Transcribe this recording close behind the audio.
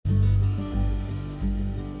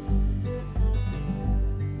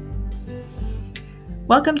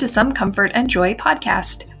Welcome to Some Comfort and Joy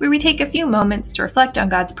podcast, where we take a few moments to reflect on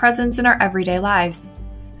God's presence in our everyday lives.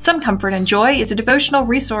 Some Comfort and Joy is a devotional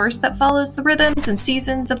resource that follows the rhythms and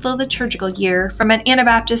seasons of the liturgical year from an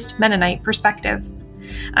Anabaptist Mennonite perspective.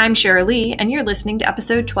 I'm Cheryl Lee, and you're listening to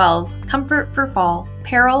episode 12, Comfort for Fall,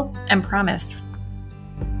 Peril and Promise.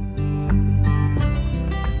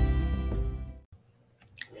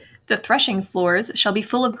 The threshing floors shall be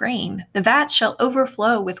full of grain, the vats shall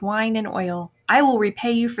overflow with wine and oil. I will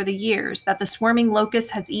repay you for the years that the swarming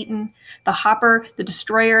locust has eaten, the hopper, the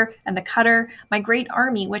destroyer, and the cutter, my great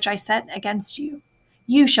army which I set against you.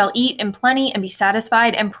 You shall eat in plenty and be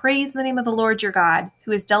satisfied, and praise the name of the Lord your God,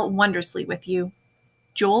 who has dealt wondrously with you.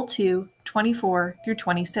 Joel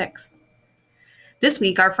 2:24-26. This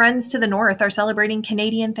week, our friends to the north are celebrating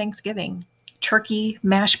Canadian Thanksgiving. Turkey,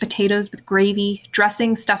 mashed potatoes with gravy,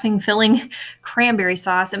 dressing, stuffing, filling, cranberry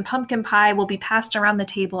sauce, and pumpkin pie will be passed around the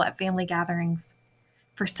table at family gatherings.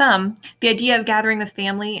 For some, the idea of gathering with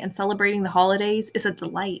family and celebrating the holidays is a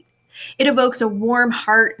delight. It evokes a warm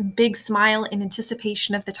heart and big smile in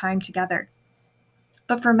anticipation of the time together.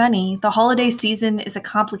 But for many, the holiday season is a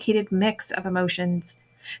complicated mix of emotions.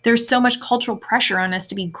 There's so much cultural pressure on us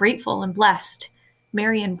to be grateful and blessed,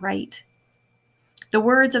 merry and bright. The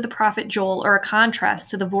words of the prophet Joel are a contrast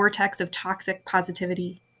to the vortex of toxic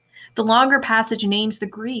positivity. The longer passage names the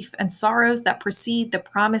grief and sorrows that precede the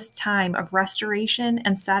promised time of restoration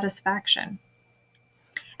and satisfaction.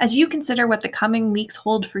 As you consider what the coming weeks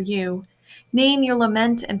hold for you, name your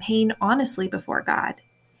lament and pain honestly before God,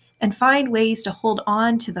 and find ways to hold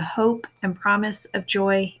on to the hope and promise of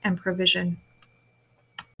joy and provision.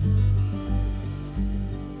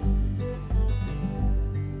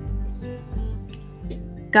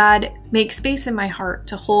 God, make space in my heart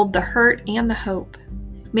to hold the hurt and the hope.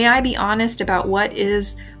 May I be honest about what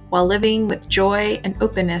is while living with joy and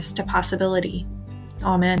openness to possibility.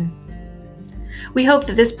 Amen. We hope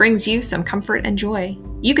that this brings you some comfort and joy.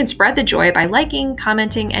 You can spread the joy by liking,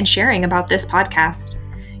 commenting, and sharing about this podcast.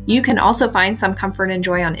 You can also find Some Comfort and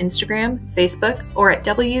Joy on Instagram, Facebook, or at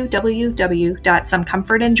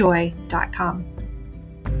www.somecomfortandjoy.com.